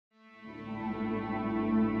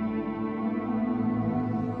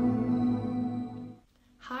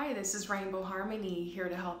Hi, this is Rainbow Harmony, here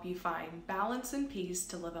to help you find balance and peace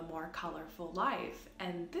to live a more colorful life.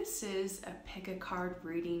 And this is a pick a card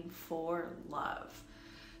reading for love.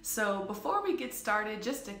 So before we get started,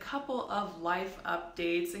 just a couple of life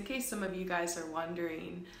updates in case some of you guys are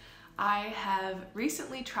wondering. I have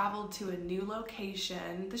recently traveled to a new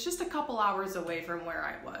location that's just a couple hours away from where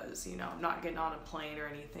I was. You know, I'm not getting on a plane or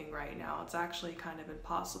anything right now. It's actually kind of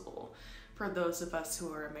impossible for those of us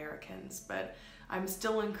who are Americans, but I'm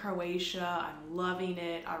still in Croatia. I'm loving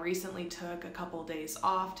it. I recently took a couple days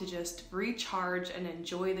off to just recharge and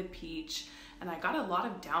enjoy the beach, and I got a lot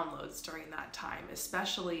of downloads during that time,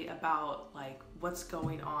 especially about like what's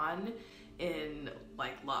going on in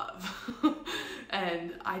like love.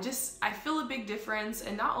 And I feel a big difference,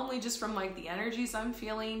 and not only just from like the energies I'm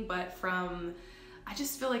feeling, but from I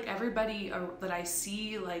just feel like everybody that I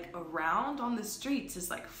see like around on the streets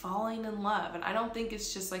is like falling in love. And I don't think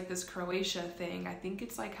it's just like this Croatia thing. I think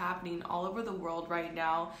it's like happening all over the world right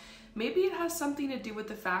now. Maybe it has something to do with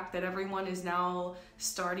the fact that everyone is now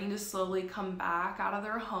starting to slowly come back out of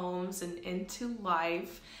their homes and into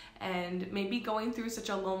life. And maybe going through such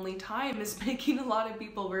a lonely time is making a lot of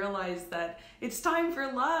people realize that it's time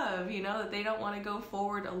for love, you know, that they don't want to go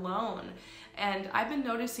forward alone. And I've been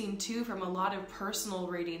noticing too from a lot of personal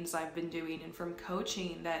readings I've been doing and from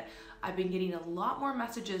coaching that I've been getting a lot more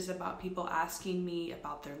messages about people asking me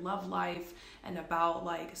about their love life and about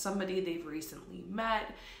like somebody they've recently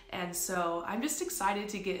met. And so I'm just excited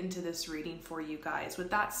to get into this reading for you guys. With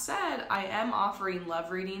that said, I am offering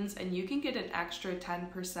love readings, and you can get an extra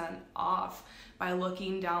 10% off by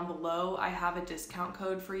looking down below. I have a discount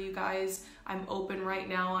code for you guys. I'm open right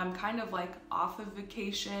now. I'm kind of like off of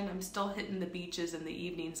vacation. I'm still hitting the beaches in the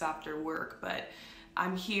evenings after work, but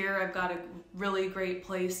I'm here. I've got a really great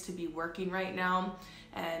place to be working right now,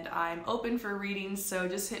 and I'm open for readings, so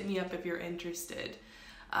just hit me up if you're interested.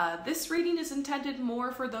 This reading is intended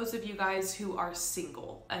more for those of you guys who are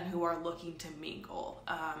single and who are looking to mingle.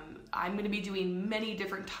 I'm going to be doing many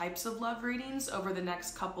different types of love readings over the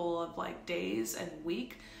next couple of like days and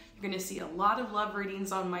week. You're going to see a lot of love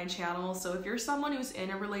readings on my channel. So if you're someone who's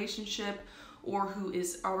in a relationship or who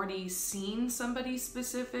is already seeing somebody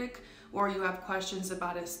specific, or you have questions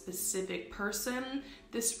about a specific person,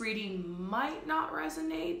 this reading might not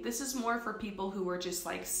resonate. This is more for people who are just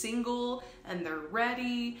like single and they're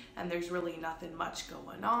ready and there's really nothing much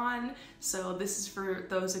going on. So this is for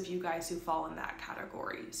those of you guys who fall in that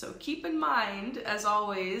category. So keep in mind, as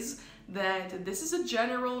always, that this is a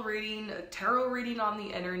general reading, a tarot reading on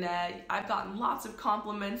the internet. I've gotten lots of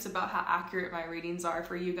compliments about how accurate my readings are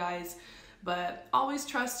for you guys. But always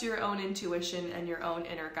trust your own intuition and your own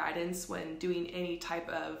inner guidance when doing any type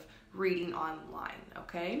of reading online,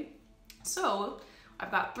 okay? So I've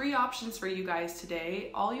got 3 options for you guys today.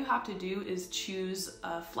 All you have to do is choose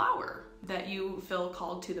a flower that you feel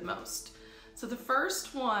called to the most. So the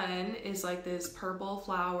first one is like this purple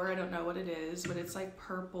flower. I don't know what it is, but it's like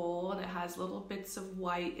purple and it has little bits of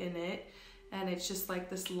white in it. And it's just like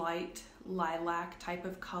this light lilac type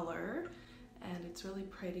of color. And it's really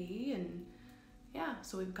pretty, and yeah,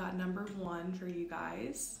 so we've got number 1 for you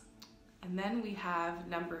guys. And then we have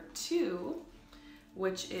number 2,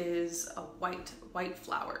 which is a white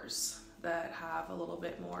flowers that have a little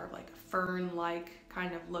bit more of like a fern-like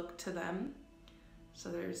kind of look to them. So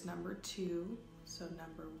there's number 2. So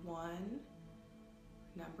number 1,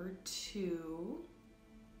 number 2,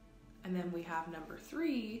 and then we have number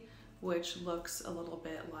 3, which looks a little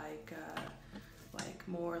bit like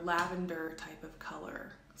more lavender type of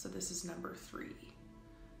color. So this is number 3.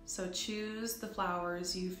 So choose the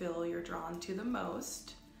flowers you feel you're drawn to the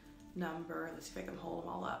most. Let's see if I can hold them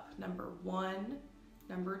all up. Number 1,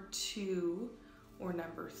 number 2, or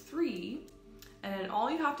number 3. And then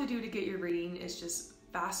all you have to do to get your reading is just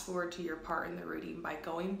fast forward to your part in the reading by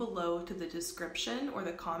going below to the description or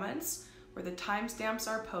the comments where the timestamps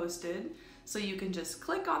are posted. So you can just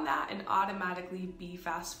click on that and automatically be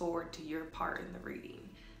fast forward to your part in the reading.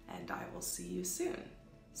 And I will see you soon.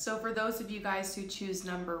 So for those of you guys who choose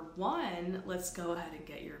number 1, let's go ahead and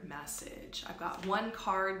get your message. I've got 1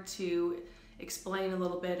 card to explain a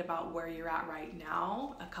little bit about where you're at right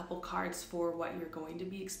now, a couple cards for what you're going to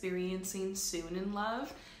be experiencing soon in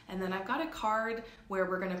love, and then I've got a card where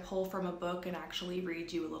we're going to pull from a book and actually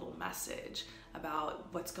read you a little message about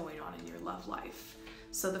what's going on in your love life.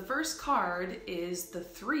 So the first card is the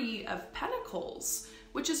 3 of Pentacles,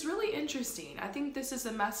 which is really interesting. I think this is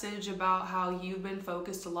a message about how you've been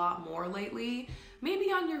focused a lot more lately,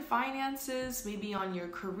 maybe on your finances, maybe on your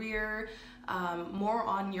career, more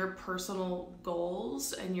on your personal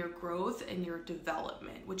goals and your growth and your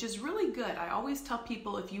development, which is really good. I always tell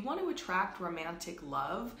people, if you want to attract romantic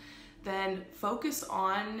love, then focus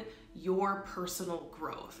on your personal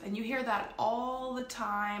growth. And you hear that all the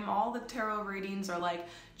time. All the tarot readings are like,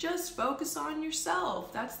 just focus on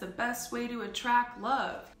yourself. That's the best way to attract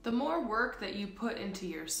love. The more work that you put into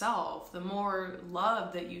yourself, the more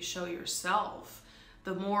love that you show yourself,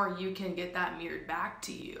 the more you can get that mirrored back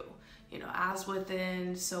to you. You know, as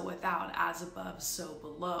within, so without, as above, so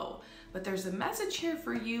below. But there's a message here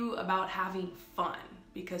for you about having fun.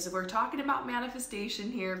 Because if we're talking about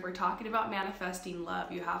manifestation here, if we're talking about manifesting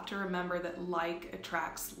love, you have to remember that like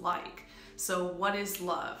attracts like. So what is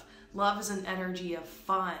love? Love is an energy of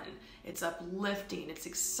fun. It's uplifting, it's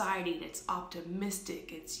exciting, it's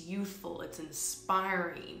optimistic, it's youthful, it's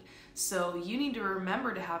inspiring. So you need to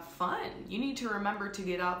remember to have fun. You need to remember to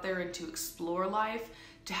get out there and to explore life,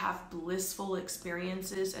 to have blissful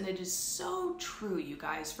experiences. And it is so true, you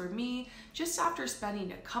guys. For me, just after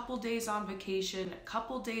spending a couple days on vacation, a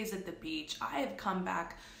couple days at the beach, I have come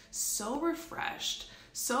back so refreshed.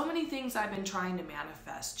 So many things I've been trying to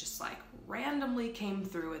manifest just like randomly came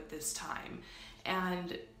through at this time.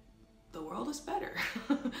 And the world is better.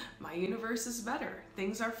 My universe is better.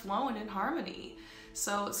 Things are flowing in harmony.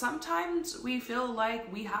 So sometimes we feel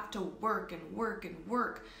like we have to work and work and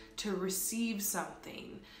work to receive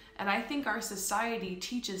something. And I think our society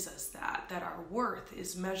teaches us that our worth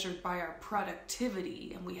is measured by our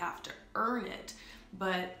productivity and we have to earn it.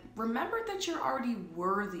 But remember that you're already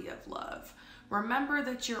worthy of love. Remember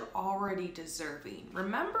that you're already deserving.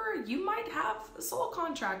 Remember, you might have a soul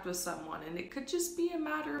contract with someone and it could just be a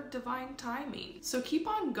matter of divine timing. So keep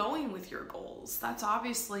on going with your goals. That's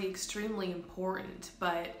obviously extremely important,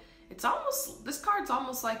 but this card's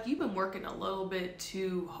almost like you've been working a little bit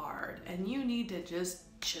too hard and you need to just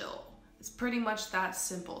chill. It's pretty much that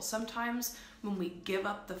simple. Sometimes when we give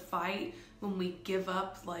up the fight, when we give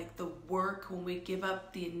up like the work, when we give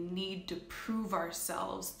up the need to prove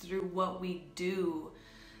ourselves through what we do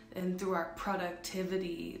and through our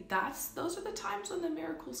productivity, those are the times when the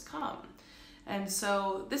miracles come. And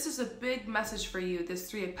so this is a big message for you. This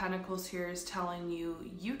Three of Pentacles here is telling you,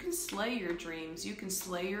 you can slay your dreams, you can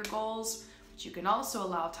slay your goals, but you can also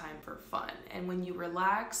allow time for fun. And when you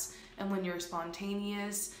relax and when you're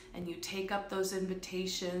spontaneous and you take up those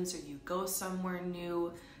invitations or you go somewhere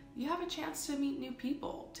new, you have a chance to meet new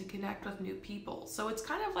people, to connect with new people. So it's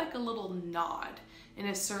kind of like a little nod in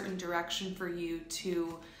a certain direction for you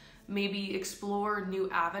to maybe explore new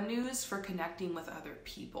avenues for connecting with other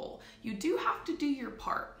people. You do have to do your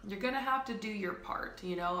part. You're gonna have to do your part.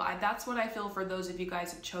 You know, that's what I feel for those of you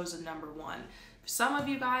guys who have chosen number one. For some of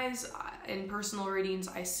you guys in personal readings,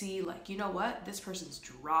 I see like, you know what? This person's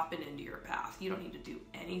dropping into your path. You don't need to do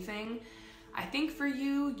anything. I think for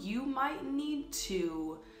you, you might need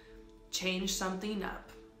to change something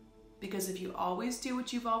up. Because if you always do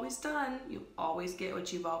what you've always done, you always get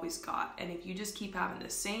what you've always got. And if you just keep having the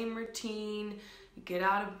same routine, you get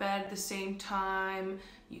out of bed at the same time,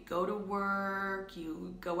 you go to work,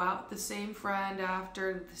 you go out with the same friend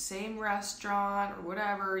after, the same restaurant or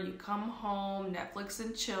whatever, you come home, Netflix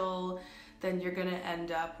and chill, then you're gonna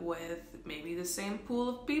end up with maybe the same pool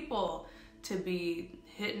of people to be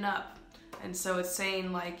hitting up. And so it's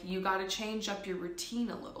saying like, you gotta change up your routine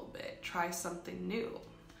a little bit, try something new.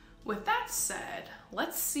 With that said,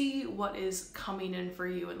 let's see what is coming in for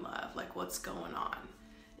you in love, like what's going on.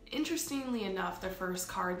 Interestingly enough, the first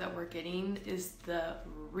card that we're getting is the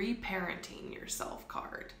reparenting yourself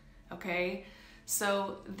card, okay?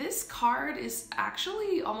 So this card is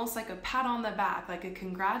actually almost like a pat on the back, like a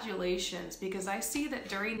congratulations, because I see that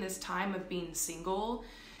during this time of being single,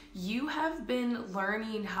 you have been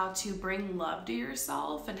learning how to bring love to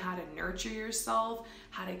yourself and how to nurture yourself,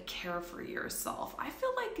 how to care for yourself. I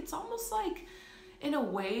feel like it's almost like, in a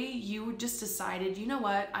way, you just decided, you know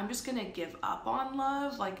what, I'm just gonna give up on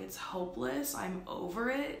love, like it's hopeless, I'm over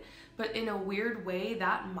it. But in a weird way,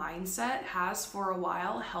 that mindset has for a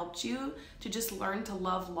while helped you to just learn to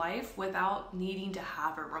love life without needing to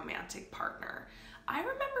have a romantic partner. I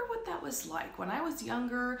remember what that was like. When I was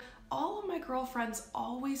younger, all of my girlfriends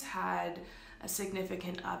always had a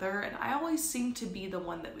significant other, and I always seemed to be the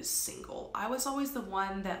one that was single. I was always the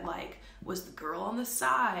one that like was the girl on the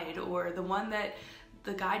side, or the one that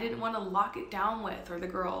the guy didn't want to lock it down with, or the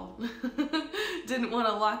girl didn't want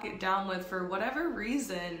to lock it down with for whatever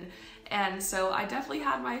reason. And so I definitely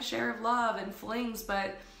had my share of love and flings,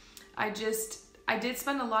 but I just I did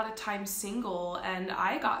spend a lot of time single, and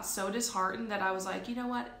I got so disheartened that I was like, you know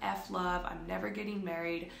what, F love, I'm never getting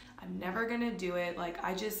married, I'm never gonna do it. Like,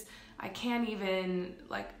 I can't even,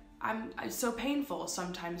 like, it's so painful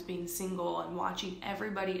sometimes being single and watching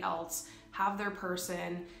everybody else have their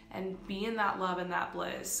person and be in that love and that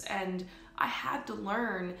bliss. And I had to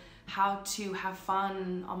learn how to have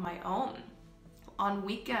fun on my own. On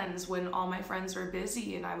weekends when all my friends were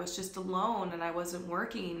busy and I was just alone and I wasn't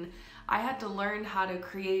working, I had to learn how to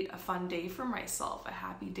create a fun day for myself, a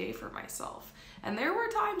happy day for myself. And there were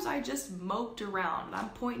times I just moped around. I'm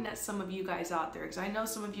pointing at some of you guys out there because I know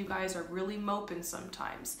some of you guys are really moping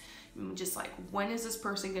sometimes. Just like, when is this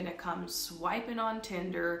person gonna come? Swiping on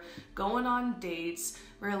Tinder, going on dates,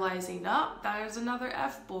 realizing, oh, there's another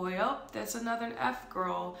F boy, oh, that's another F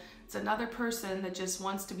girl. It's another person that just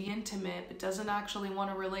wants to be intimate but doesn't actually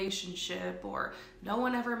want a relationship, or no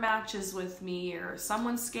one ever matches with me, or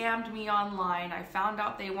someone scammed me online. I found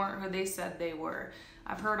out they weren't who they said they were.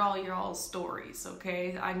 I've heard all your all stories,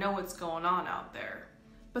 okay? I know what's going on out there.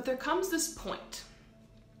 But there comes this point,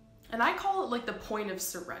 and I call it like the point of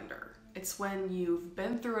surrender. It's when you've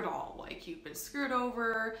been through it all, like you've been screwed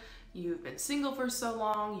over, you've been single for so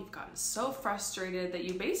long, you've gotten so frustrated that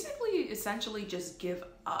you basically essentially just give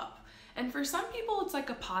up. And for some people, it's like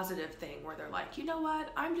a positive thing where they're like, you know what,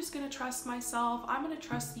 I'm just gonna trust myself, I'm gonna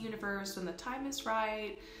trust the universe when the time is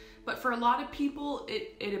right. But for a lot of people,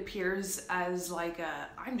 it appears as like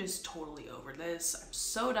I'm just totally over this, I'm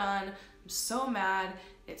so done, I'm so mad,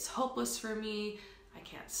 it's hopeless for me, I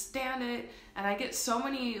can't stand it. And I get so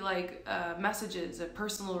many like messages of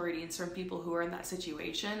personal readings from people who are in that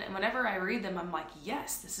situation, and whenever I read them, I'm like,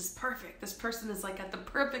 yes, this is perfect. This person is like at the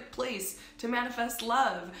perfect place to manifest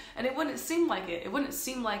love. And it wouldn't seem like it. It wouldn't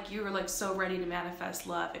seem like you were like so ready to manifest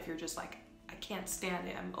love if you're just like, I can't stand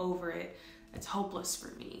it, I'm over it, it's hopeless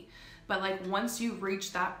for me. But like, once you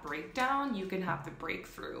reach that breakdown, you can have the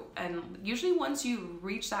breakthrough. And usually once you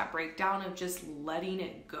reach that breakdown of just letting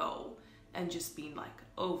it go and just being like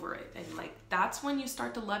over it, and like that's when you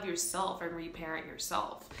start to love yourself and reparent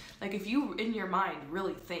yourself. Like, if you in your mind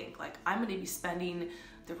really think like, I'm going to be spending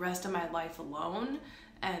the rest of my life alone,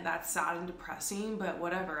 and that's sad and depressing, but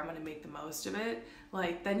whatever, I'm going to make the most of it,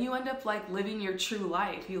 like then you end up like living your true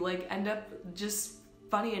life. You like end up just,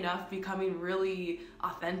 funny enough, becoming really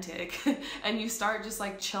authentic and you start just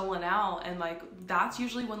like chilling out, and like that's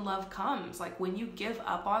usually when love comes. Like, when you give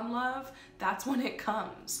up on love, that's when it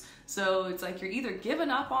comes. So it's like you're either giving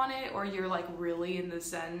up on it or you're like really in the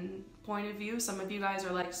Zen point of view. Some of you guys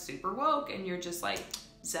are like super woke and you're just like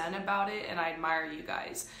Zen about it, and I admire you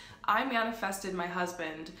guys. I manifested my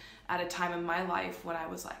husband at a time in my life when I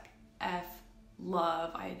was like, F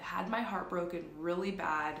love. I had my heart broken really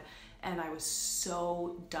bad, and I was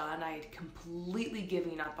so done. I had completely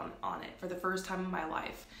given up on it for the first time in my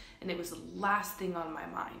life, and it was the last thing on my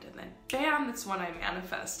mind. And then bam, that's when I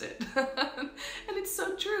manifested. And it's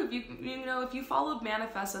so true. You know, if you followed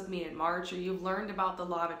Manifest with me in March, or you've learned about the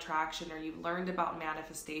law of attraction, or you've learned about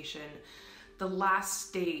manifestation, the last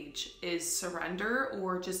stage is surrender,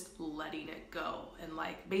 or just letting it go, and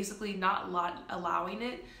like basically not allowing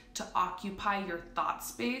it to occupy your thought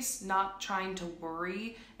space, not trying to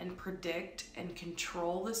worry and predict and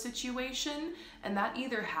control the situation. And that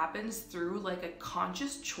either happens through like a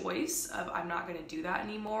conscious choice of, I'm not going to do that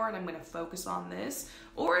anymore and I'm going to focus on this,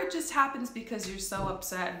 or it just happens because you're so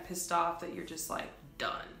upset and pissed off that you're just like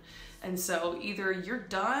done. And so either you're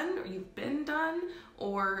done, or you've been done,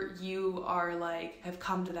 or you are like, have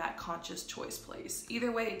come to that conscious choice place.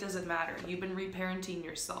 Either way, it doesn't matter. You've been reparenting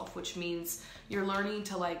yourself, which means you're learning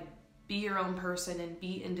to like be your own person and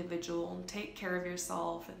be individual and take care of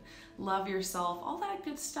yourself and love yourself, all that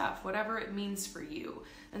good stuff, whatever it means for you.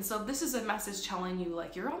 And so this is a message telling you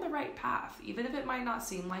like, you're on the right path. Even if it might not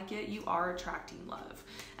seem like it, you are attracting love.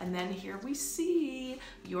 And then here we see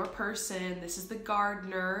your person. This is the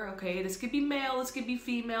gardener, okay? This could be male, this could be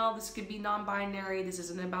female, this could be non-binary. This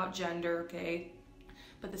isn't about gender, okay?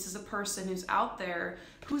 But this is a person who's out there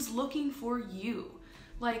who's looking for you.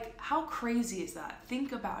 Like, how crazy is that?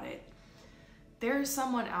 Think about it. There's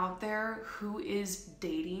someone out there who is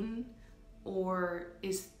dating or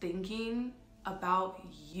is thinking about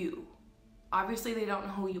you. Obviously, they don't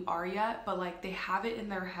know who you are yet, but like they have it in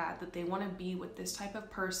their head that they want to be with this type of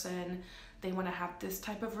person. They want to have this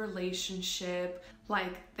type of relationship.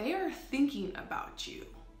 Like, they are thinking about you.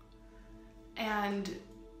 And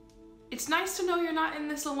it's nice to know you're not in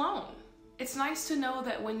this alone. It's nice to know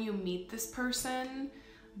that when you meet this person,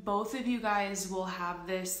 both of you guys will have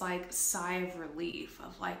this like sigh of relief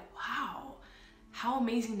of like, wow, how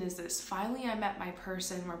amazing is this? Finally, I met my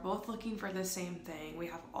person. We're both looking for the same thing. We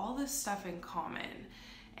have all this stuff in common.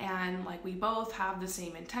 And like we both have the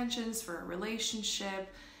same intentions for a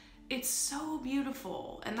relationship. It's so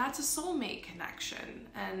beautiful. And that's a soulmate connection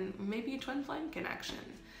and maybe a twin flame connection.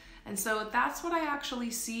 And so that's what I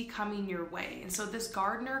actually see coming your way. And so this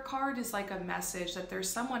gardener card is like a message that there's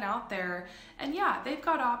someone out there, and yeah, they've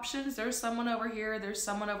got options. There's someone over here, there's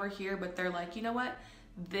someone over here, but they're like, you know what?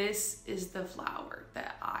 This is the flower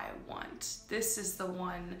that I want. This is the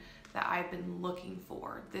one that I've been looking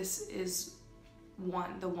for. This is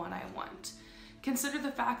the one I want. Consider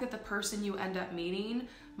the fact that the person you end up meeting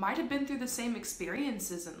might have been through the same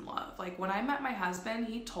experiences in love. Like when I met my husband,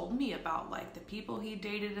 he told me about like the people he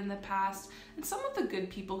dated in the past and some of the good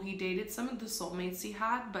people he dated, some of the soulmates he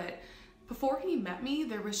had, but before he met me,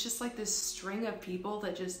 there was just like this string of people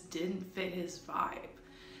that just didn't fit his vibe.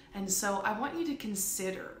 And so I want you to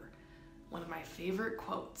consider one of my favorite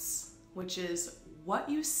quotes, which is, what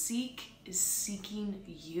you seek is seeking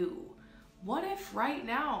you. What if right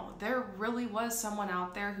now there really was someone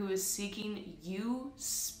out there who is seeking you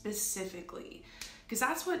specifically? Because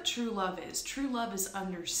that's what true love is. True love is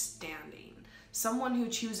understanding. Someone who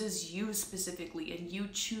chooses you specifically and you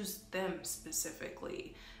choose them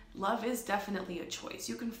specifically. Love is definitely a choice.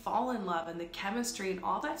 You can fall in love, and the chemistry and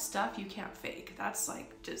all that stuff you can't fake. That's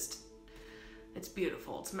like just, it's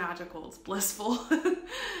beautiful, it's magical, it's blissful.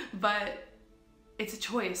 But it's a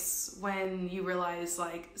choice when you realize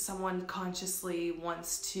like someone consciously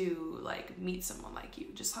wants to like meet someone like you,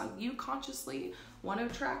 just how you consciously want to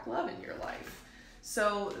attract love in your life.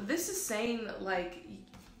 So this is saying like,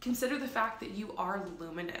 consider the fact that you are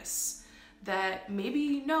luminous, that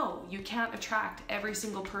maybe no, you can't attract every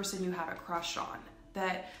single person you have a crush on.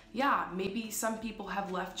 That yeah, maybe some people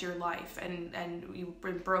have left your life and you've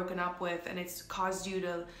been broken up with, and it's caused you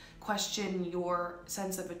to question your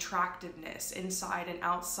sense of attractiveness inside and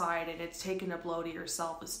outside, and it's taken a blow to your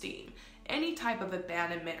self-esteem. Any type of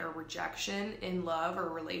abandonment or rejection in love or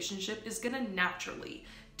relationship is gonna naturally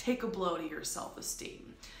take a blow to your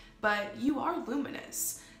self-esteem. But you are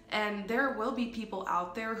luminous, and there will be people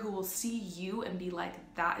out there who will see you and be like,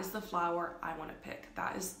 that is the flower I want to pick.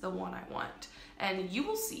 That is the one I want. And you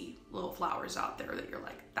will see little flowers out there that you're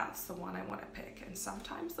like, that's the one I want to pick. And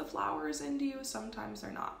sometimes the flower is into you, sometimes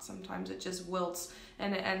they're not. Sometimes it just wilts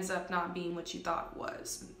and it ends up not being what you thought it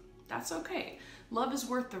was. That's okay. Love is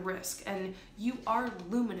worth the risk, and you are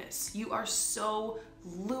luminous. You are so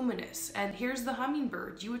luminous. And here's the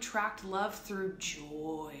hummingbird. You attract love through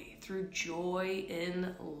joy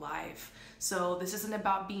in life. So this isn't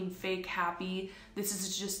about being fake happy. This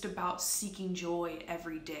is just about seeking joy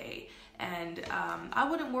every day. And I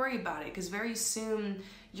wouldn't worry about it, because very soon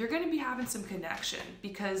you're going to be having some connection,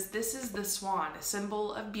 because this is the swan, a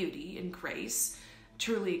symbol of beauty and grace,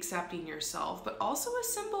 truly accepting yourself, but also a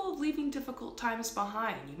symbol of leaving difficult times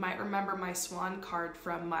behind. You might remember my swan card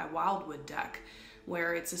from my Wildwood deck,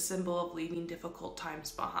 where it's a symbol of leaving difficult times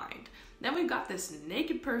behind. Then we've got this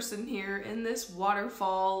naked person here in this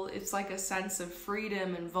waterfall. It's like a sense of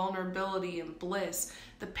freedom and vulnerability and bliss.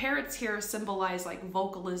 The parrots here symbolize like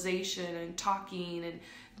vocalization and talking and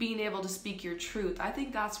being able to speak your truth. I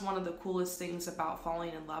think that's one of the coolest things about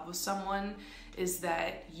falling in love with someone, is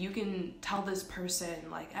that you can tell this person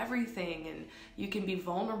like everything, and you can be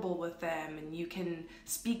vulnerable with them, and you can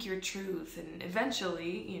speak your truth, and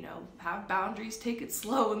eventually, you know, have boundaries, take it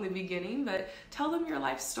slow in the beginning, but tell them your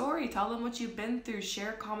life story, tell them what you've been through,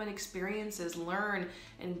 share common experiences, learn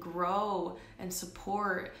and grow and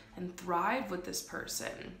support and thrive with this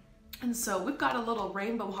person. And so we've got a little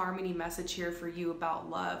rainbow harmony message here for you about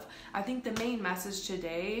love. I think the main message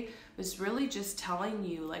today was really just telling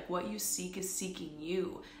you like what you seek is seeking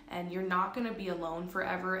you, and you're not going to be alone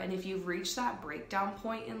forever. And if you've reached that breakdown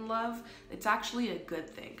point in love, it's actually a good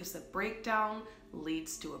thing, because the breakdown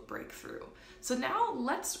leads to a breakthrough. So now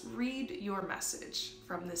let's read your message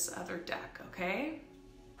from this other deck, okay?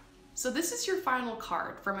 So this is your final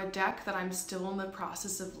card from a deck that I'm still in the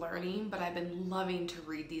process of learning, but I've been loving to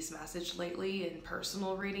read these messages lately in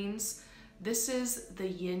personal readings. This is the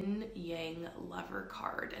Yin Yang Lover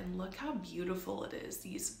card, and look how beautiful it is.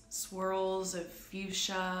 These swirls of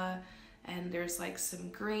fuchsia, and there's like some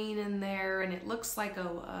green in there, and it looks like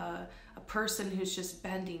a person who's just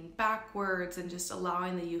bending backwards and just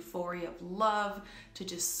allowing the euphoria of love to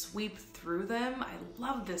just sweep through them. I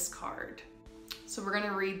love this card. So we're going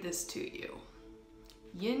to read this to you.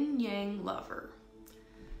 Yin Yang Lover.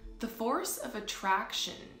 The force of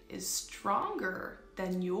attraction is stronger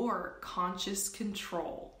than your conscious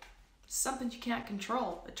control. Something you can't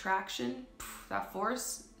control. Attraction, that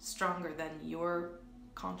force, stronger than your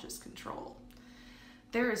conscious control.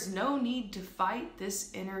 There is no need to fight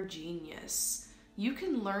this inner genius. You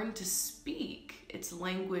can learn to speak its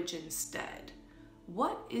language instead.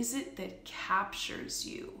 What is it that captures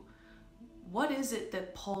you? What is it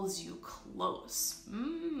that pulls you close?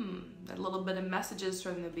 A little bit of messages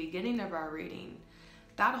from the beginning of our reading.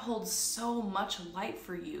 That holds so much light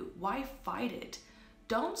for you. Why fight it?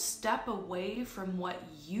 Don't step away from what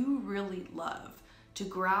you really love to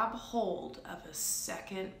grab hold of a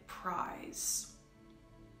second prize.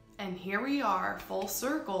 And here we are, full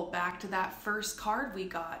circle, back to that first card we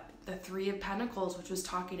got, the Three of Pentacles, which was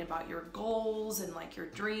talking about your goals and like your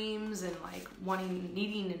dreams and like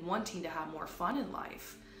needing and wanting to have more fun in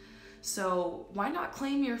life. So why not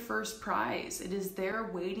claim your first prize? It is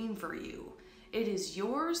there waiting for you. It is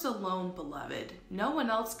yours alone, beloved. No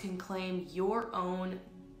one else can claim your own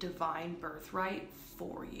divine birthright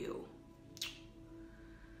for you.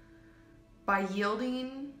 By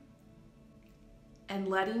yielding and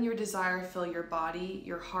letting your desire fill your body,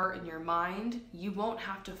 your heart, and your mind, you won't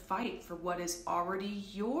have to fight for what is already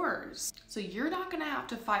yours. So you're not gonna have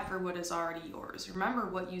to fight for what is already yours. Remember,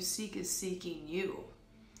 what you seek is seeking you.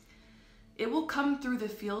 It will come through the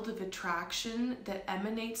field of attraction that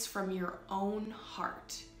emanates from your own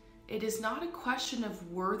heart. It is not a question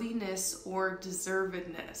of worthiness or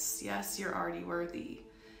deservedness. Yes, you're already worthy.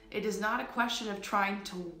 It is not a question of trying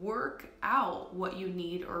to work out what you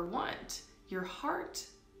need or want. Your heart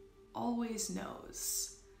always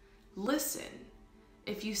knows. Listen.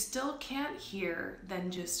 If you still can't hear,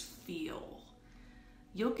 then just feel.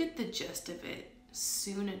 You'll get the gist of it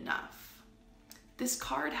soon enough. This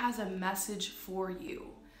card has a message for you.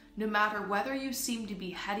 No matter whether you seem to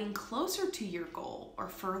be heading closer to your goal or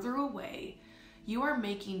further away, you are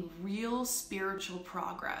making real spiritual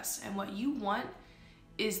progress, and what you want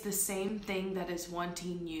is the same thing that is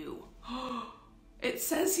wanting you. It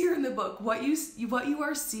says here in the book, what you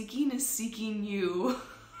are seeking is seeking you.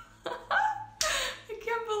 I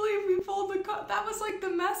can't believe we pulled the card. That was like the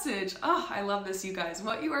message. Oh, I love this, you guys.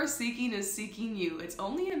 What you are seeking is seeking you. It's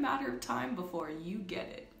only a matter of time before you get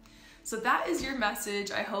it. So that is your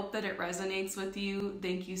message. I hope that it resonates with you.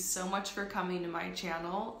 Thank you so much for coming to my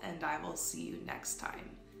channel, and I will see you next time.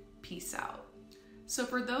 Peace out. So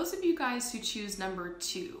for those of you guys who choose number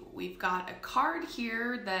 2, we've got a card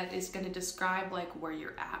here that is going to describe like where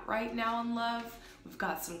you're at right now in love. We've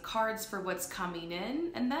got some cards for what's coming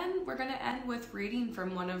in, and then we're going to end with reading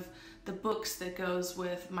from one of the books that goes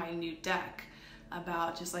with my new deck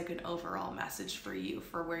about just like an overall message for you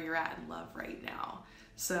for where you're at in love right now.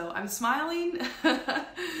 So I'm smiling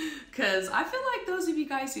because I feel like those of you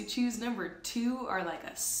guys who choose number 2 are like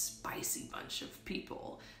a spicy bunch of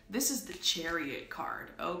people. This is the Chariot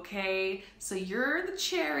card, okay? So you're the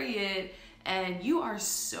Chariot and you are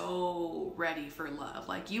so ready for love.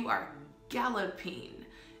 Like you are galloping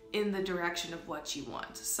in the direction of what you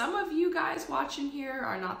want. Some of you guys watching here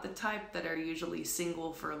are not the type that are usually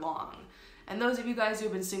single for long. And those of you guys who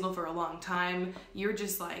have been single for a long time, you're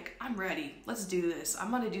just like, I'm ready, let's do this.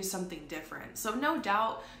 I'm gonna do something different. So no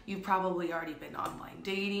doubt you've probably already been online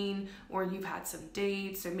dating, or you've had some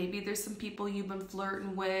dates, or maybe there's some people you've been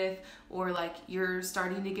flirting with, or like you're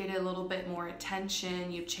starting to get a little bit more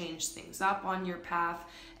attention, you've changed things up on your path,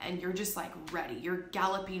 and you're just like ready. You're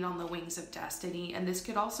galloping on the wings of destiny. And this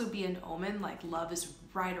could also be an omen, like love is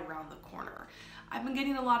right around the corner. I've been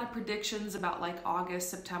getting a lot of predictions about like August,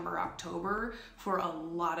 September, October for a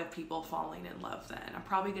lot of people falling in love then. I'm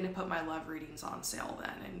probably going to put my love readings on sale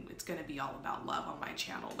then, and it's going to be all about love on my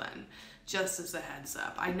channel then, just as a heads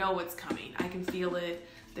up. I know it's coming. I can feel it.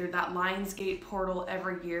 That Lionsgate portal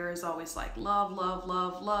every year is always like love, love,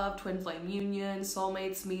 love, love, twin flame union,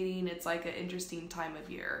 soulmates meeting. It's like an interesting time of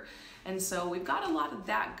year. And so we've got a lot of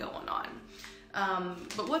that going on.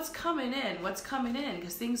 But what's coming in? What's coming in?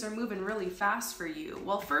 Because things are moving really fast for you.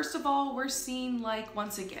 Well, first of all, we're seeing like,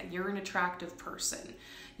 once again, you're an attractive person.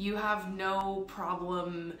 You have no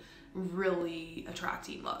problem really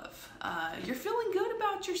attracting love. You're feeling good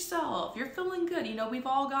about yourself. You're feeling good. You know, we've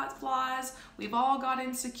all got flaws. We've all got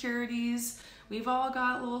insecurities. We've all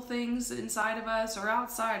got little things inside of us or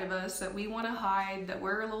outside of us that we want to hide, that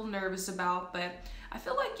we're a little nervous about, but I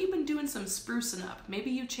feel like you've been doing some sprucing up.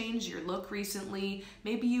 Maybe you changed your look recently.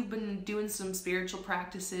 Maybe you've been doing some spiritual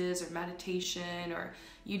practices or meditation, or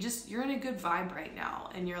you're in a good vibe right now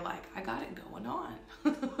and you're like, I got it going on.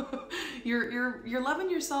 You're loving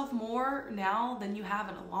yourself more now than you have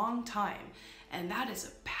in a long time. And that is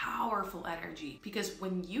a powerful energy, because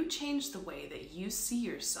when you change the way that you see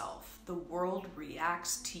yourself, the world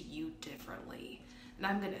reacts to you differently. And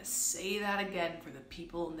I'm gonna say that again for the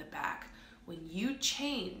people in the back. When you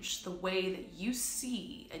change the way that you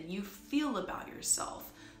see and you feel about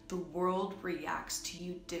yourself, the world reacts to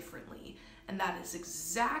you differently. And that is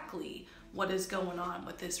exactly what is going on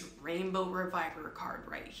with this Rainbow Reviver card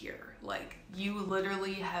right here. Like, you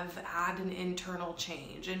literally have had an internal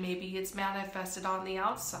change, and maybe it's manifested on the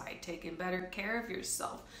outside, taking better care of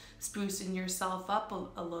yourself, sprucing yourself up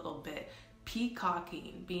a little bit,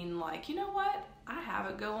 peacocking, being like, you know what, I have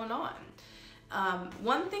it going on.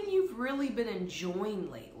 One thing you've really been enjoying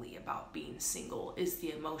lately about being single is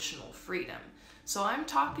the emotional freedom. So I'm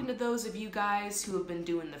talking to those of you guys who have been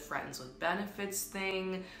doing the friends with benefits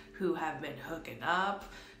thing, who have been hooking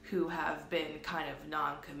up, who have been kind of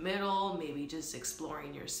non-committal, maybe just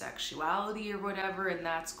exploring your sexuality or whatever, and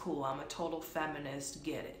that's cool. I'm a total feminist.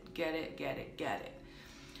 Get it, get it, get it, get it.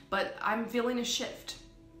 But I'm feeling a shift.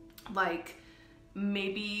 Like,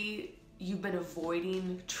 maybe you've been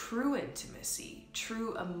avoiding true intimacy,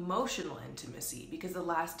 true emotional intimacy, because the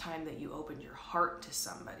last time that you opened your heart to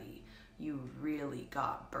somebody, you really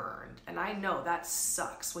got burned. And I know that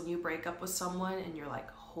sucks when you break up with someone and you're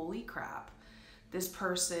like, holy crap, this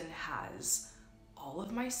person has all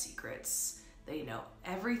of my secrets. They know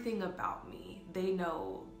everything about me. They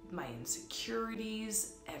know my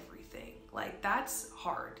insecurities, everything. Like, that's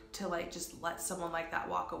hard to like just let someone like that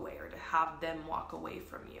walk away, or to have them walk away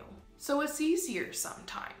from you. So it's easier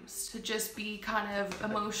sometimes to just be kind of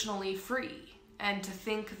emotionally free and to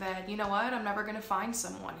think that, you know what, I'm never gonna find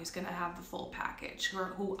someone who's gonna have the full package,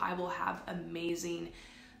 who I will have amazing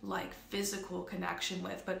like physical connection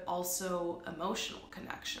with, but also emotional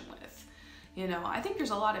connection with. You know, I think there's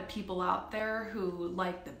a lot of people out there who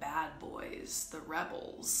like the bad boys, the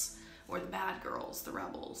rebels, or the bad girls, the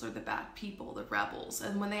rebels, or the bad people, the rebels.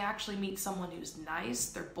 And when they actually meet someone who's nice,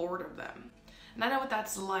 they're bored of them. And I know what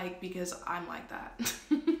that's like because I'm like that.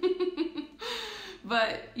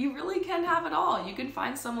 But you really can have it all. You can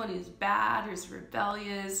find someone who's bad, who's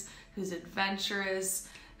rebellious, who's adventurous,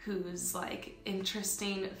 who's like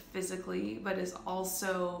interesting physically, but is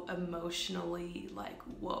also emotionally like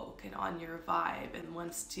woke and on your vibe and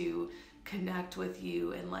wants to connect with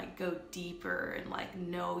you and like go deeper and like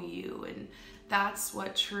know you. And that's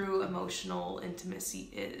what true emotional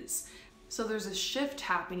intimacy is. So there's a shift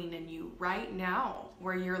happening in you right now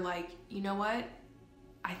where you're like, you know what?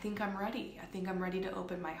 I think I'm ready. I think I'm ready to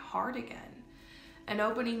open my heart again. And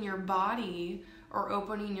opening your body, or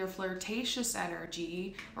opening your flirtatious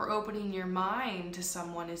energy, or opening your mind to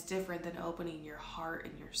someone is different than opening your heart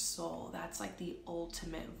and your soul. That's like the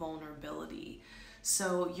ultimate vulnerability.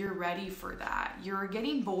 So you're ready for that. You're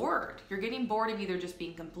getting bored. You're getting bored of either just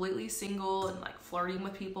being completely single and like flirting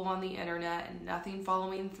with people on the internet and nothing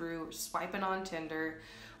following through, or swiping on Tinder,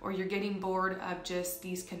 or you're getting bored of just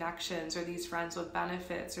these connections, or these friends with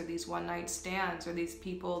benefits, or these one-night stands, or these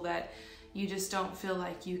people that you just don't feel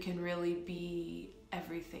like you can really be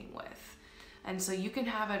everything with. And so you can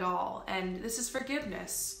have it all. And this is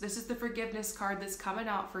forgiveness. This is the forgiveness card that's coming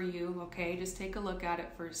out for you, okay? Just take a look at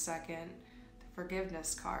it for a second. The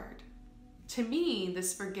forgiveness card. To me,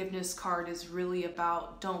 this forgiveness card is really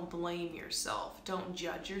about don't blame yourself. Don't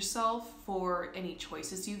judge yourself for any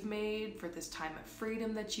choices you've made, for this time of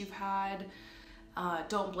freedom that you've had.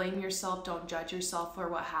 Don't blame yourself. Don't judge yourself for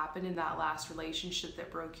what happened in that last relationship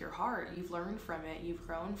that broke your heart. You've learned from it. You've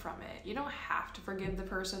grown from it. You don't have to forgive the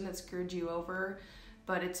person that screwed you over,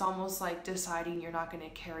 but it's almost like deciding you're not going to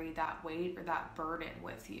carry that weight or that burden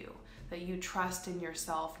with you. That you trust in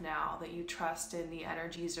yourself now, that you trust in the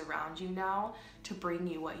energies around you now to bring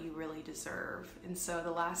you what you really deserve. And so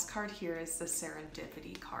the last card here is the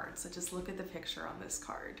serendipity card. So just look at the picture on this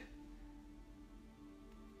card.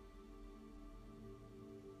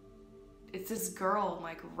 It's this girl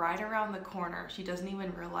like right around the corner. She doesn't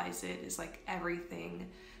even realize it is like everything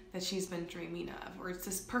that she's been dreaming of. Or it's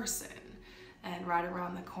this person, and right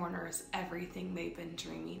around the corner is everything they've been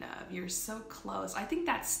dreaming of. You're so close. I think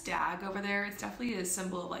that stag over there, it's definitely a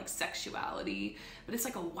symbol of like sexuality, but it's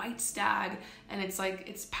like a white stag, and it's like,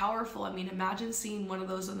 it's powerful. I mean, imagine seeing one of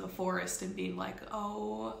those in the forest and being like,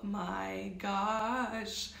 oh my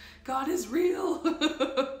gosh, God is real,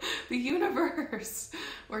 the universe,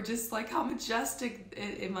 or just like how majestic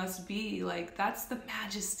it must be. Like, that's the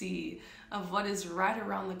majesty of what is right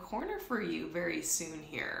around the corner for you very soon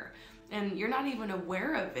here. And you're not even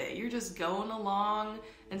aware of it. You're just going along.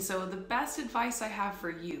 And so the best advice I have for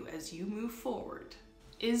you as you move forward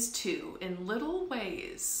is to, in little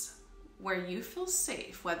ways where you feel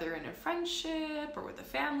safe, whether in a friendship or with a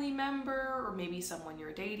family member or maybe someone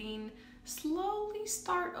you're dating, slowly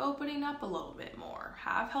start opening up a little bit more.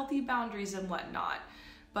 Have healthy boundaries and whatnot.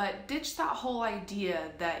 But ditch that whole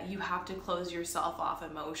idea that you have to close yourself off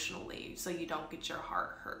emotionally so you don't get your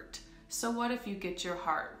heart hurt. So what if you get your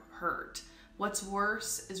heart hurt? What's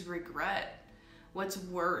worse is regret. What's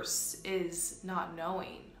worse is not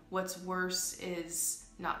knowing. What's worse is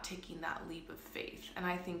not taking that leap of faith. And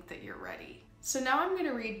I think that you're ready. So now I'm going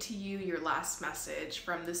to read to you your last message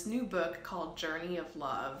from this new book called Journey of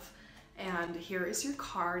Love. And here is your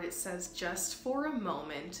card. It says, just for a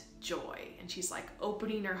moment, joy. And she's like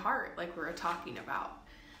opening her heart like we were talking about.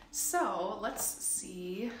 So let's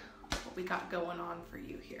see what we got going on for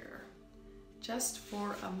you here. Just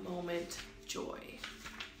for a moment, joy.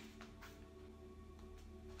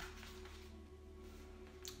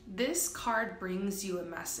 This card brings you a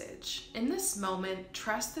message. In this moment,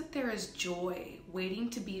 trust that there is joy waiting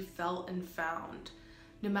to be felt and found,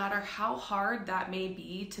 no matter how hard that may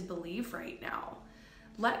be to believe right now.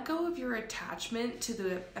 Let go of your attachment to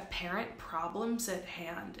the apparent problems at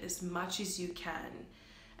hand as much as you can,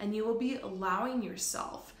 and you will be allowing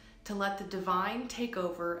yourself to let the divine take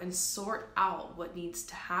over and sort out what needs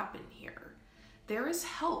to happen here. There is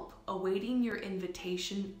help awaiting your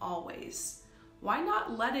invitation always. Why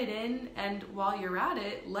not let it in, and while you're at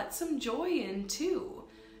it, let some joy in too.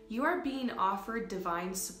 You are being offered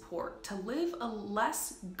divine support to live a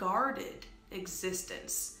less guarded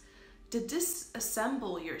existence, to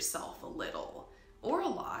disassemble yourself a little or a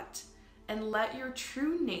lot, and let your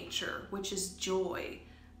true nature, which is joy,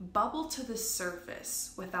 bubble to the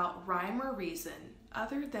surface without rhyme or reason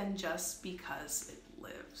other than just because it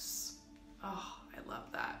lives. Oh, I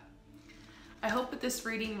love that. I hope that this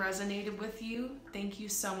reading resonated with you. Thank you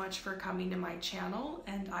so much for coming to my channel,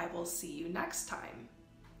 and I will see you next time.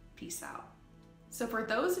 Peace out. So for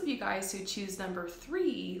those of you guys who choose number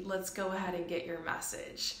 3, let's go ahead and get your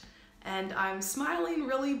message. And I'm smiling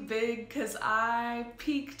really big because I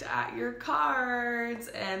peeked at your cards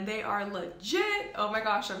and they are legit. Oh my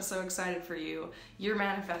gosh, I'm so excited for you. You're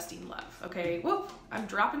manifesting love, okay? Whoa, I'm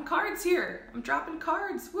dropping cards here. I'm dropping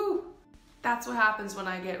cards, woo. That's what happens when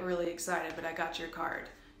I get really excited, but I got your card.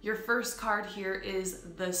 Your first card here is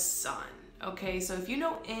the Sun, okay? So if you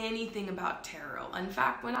know anything about tarot, in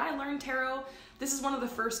fact, when I learned tarot, this is one of the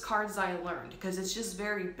first cards I learned because it's just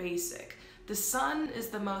very basic. The Sun is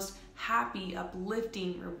the most happy,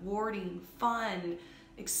 uplifting, rewarding, fun,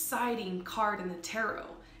 exciting card in the tarot.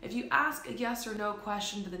 If you ask a yes or no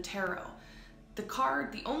question to the tarot,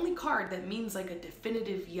 the only card that means like a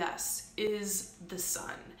definitive yes is the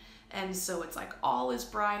Sun. And so it's like all is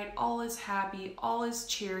bright, all is happy, all is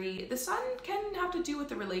cheery. The Sun can have to do with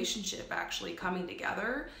the relationship actually coming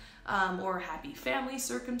together, or a happy family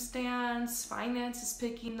circumstance, finances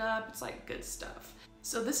picking up, it's like good stuff.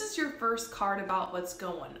 So this is your first card about what's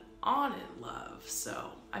going on in love.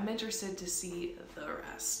 So I'm interested to see the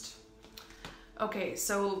rest. Okay,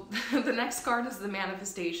 so the next card is the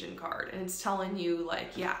manifestation card, and it's telling you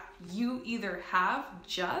like, yeah, you either have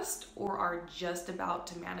just or are just about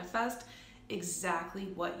to manifest exactly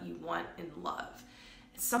what you want in love.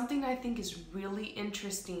 Something I think is really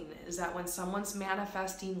interesting is that when someone's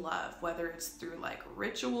manifesting love, whether it's through like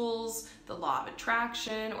rituals, the law of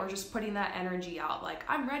attraction, or just putting that energy out, like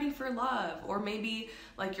I'm ready for love, or maybe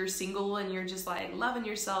like you're single and you're just like loving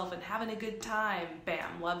yourself and having a good time,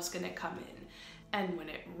 bam, love's gonna come in. And when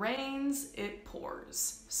it rains, it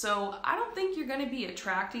pours. So I don't think you're gonna be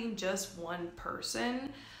attracting just one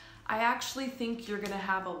person. I actually think you're gonna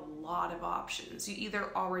have a lot of options. You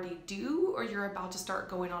either already do, or you're about to start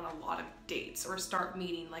going on a lot of dates or start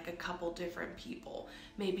meeting like a couple different people.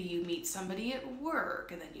 Maybe you meet somebody at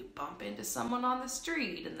work and then you bump into someone on the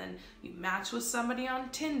street and then you match with somebody on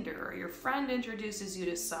Tinder, or your friend introduces you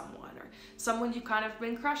to someone, or someone you've kind of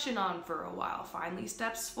been crushing on for a while finally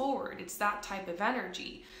steps forward. It's that type of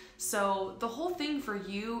energy. So the whole thing for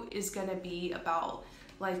you is gonna be about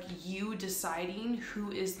like you deciding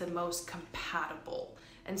who is the most compatible.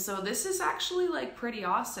 And so this is actually like pretty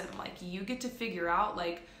awesome. Like you get to figure out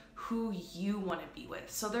like who you want to be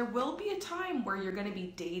with. So there will be a time where you're going to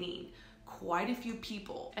be dating quite a few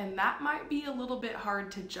people, and that might be a little bit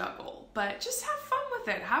hard to juggle, but just have fun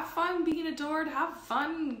with it. Have fun being adored, have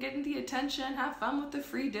fun getting the attention, have fun with the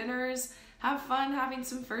free dinners, have fun having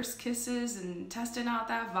some first kisses and testing out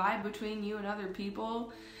that vibe between you and other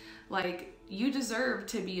people. Like, you deserve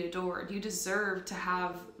to be adored. You deserve to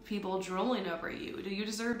have people drooling over you. You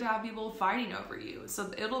deserve to have people fighting over you.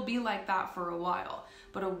 So it'll be like that for a while.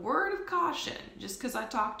 But a word of caution, just because I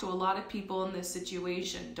talk to a lot of people in this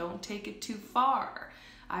situation, don't take it too far.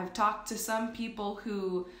 I've talked to some people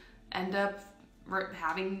who end up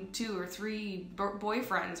having 2 or 3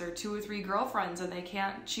 boyfriends or 2 or 3 girlfriends, and they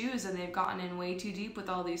can't choose, and they've gotten in way too deep with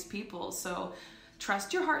all these people. So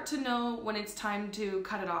Trust your heart to know when it's time to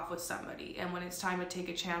cut it off with somebody and when it's time to take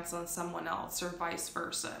a chance on someone else or vice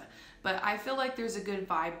versa. But I feel like there's a good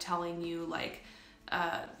vibe telling you, like,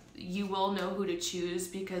 you will know who to choose,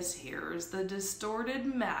 because here's the distorted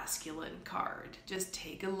masculine card. Just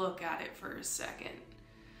take a look at it for a second.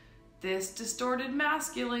 This distorted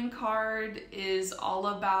masculine card is all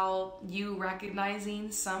about you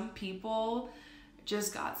recognizing some people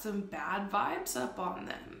just got some bad vibes up on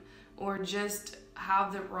them, or just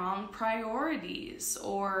have the wrong priorities,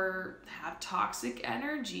 or have toxic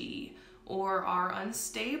energy, or are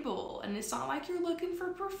unstable. And it's not like you're looking for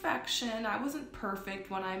perfection. I wasn't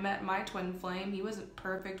perfect when I met my twin flame. He wasn't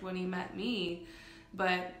perfect when he met me.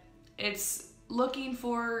 But it's looking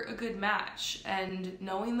for a good match and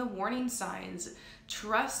knowing the warning signs.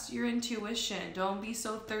 Trust your intuition. Don't be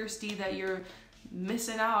so thirsty that you're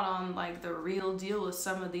missing out on like the real deal with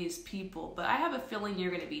some of these people. But I have a feeling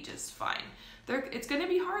you're going to be just fine. It's going to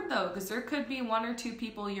be hard though, because there could be one or two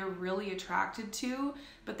people you're really attracted to,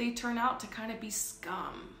 but they turn out to kind of be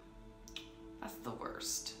scum. That's the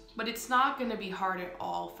worst. But it's not going to be hard at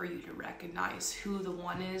all for you to recognize who the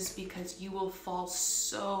one is, because you will fall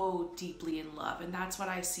so deeply in love. And that's what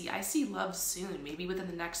I see. I see love soon, maybe within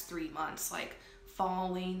the next 3 months, like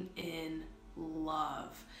falling in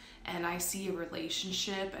love. And I see a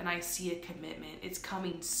relationship and I see a commitment. It's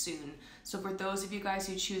coming soon. So for those of you guys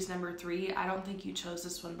who choose number 3, I don't think you chose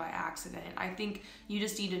this one by accident. I think you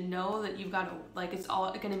just need to know that you've got to, like, it's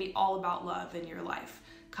all going to be all about love in your life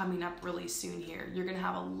coming up really soon here. You're going to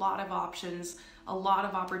have a lot of options, a lot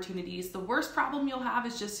of opportunities. The worst problem you'll have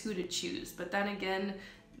is just who to choose. But then again,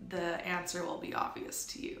 the answer will be obvious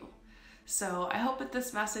to you. So I hope that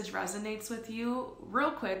this message resonates with you.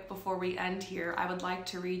 Real quick, before we end here, I would like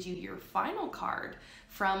to read you your final card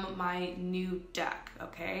from my new deck,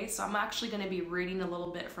 okay? So I'm actually going to be reading a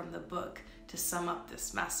little bit from the book to sum up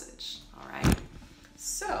this message, all right?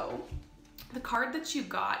 So the card that you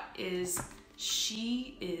got is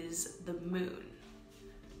She is the Moon.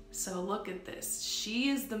 So look at this. She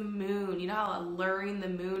is the moon. You know how alluring the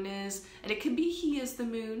moon is? And it could be he is the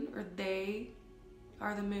moon or they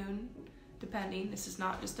are the moon, depending. This is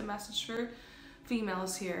not just a message for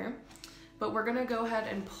females here. But we're gonna go ahead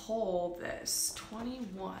and pull this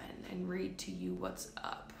 21 and read to you what's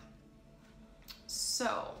up.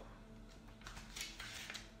 So,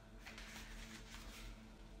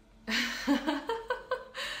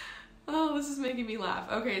 oh, this is making me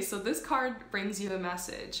laugh. Okay, so this card brings you a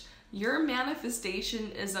message. Your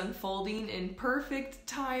manifestation is unfolding in perfect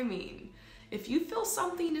timing. If you feel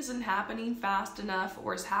something isn't happening fast enough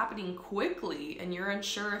or is happening quickly and you're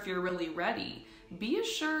unsure if you're really ready, be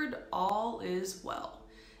assured all is well.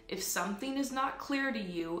 If something is not clear to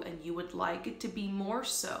you and you would like it to be more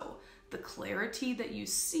so, the clarity that you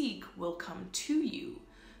seek will come to you.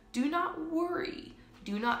 Do not worry.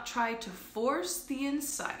 Do not try to force the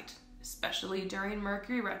insight, especially during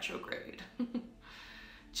Mercury retrograde.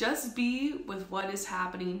 Just be with what is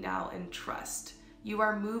happening now and trust. You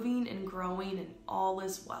are moving and growing and all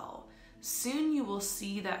is well. Soon you will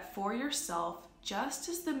see that for yourself, just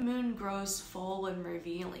as the moon grows full and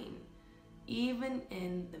revealing, even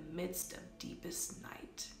in the midst of deepest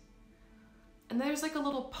night. And there's like a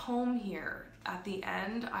little poem here at the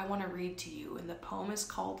end I want to read to you, and the poem is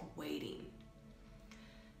called Waiting.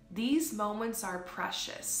 These moments are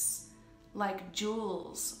precious, like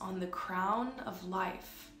jewels on the crown of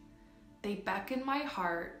life. They beckon my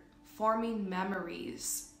heart, forming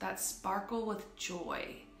memories that sparkle with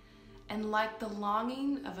joy. And like the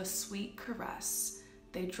longing of a sweet caress,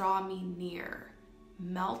 they draw me near,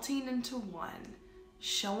 melting into one,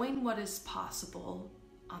 showing what is possible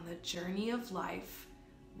on the journey of life,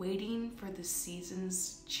 waiting for the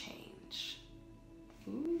seasons change.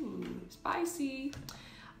 Ooh, spicy.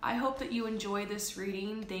 I hope that you enjoy this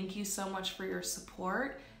reading. Thank you so much for your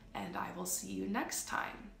support, and I will see you next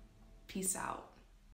time. Peace out.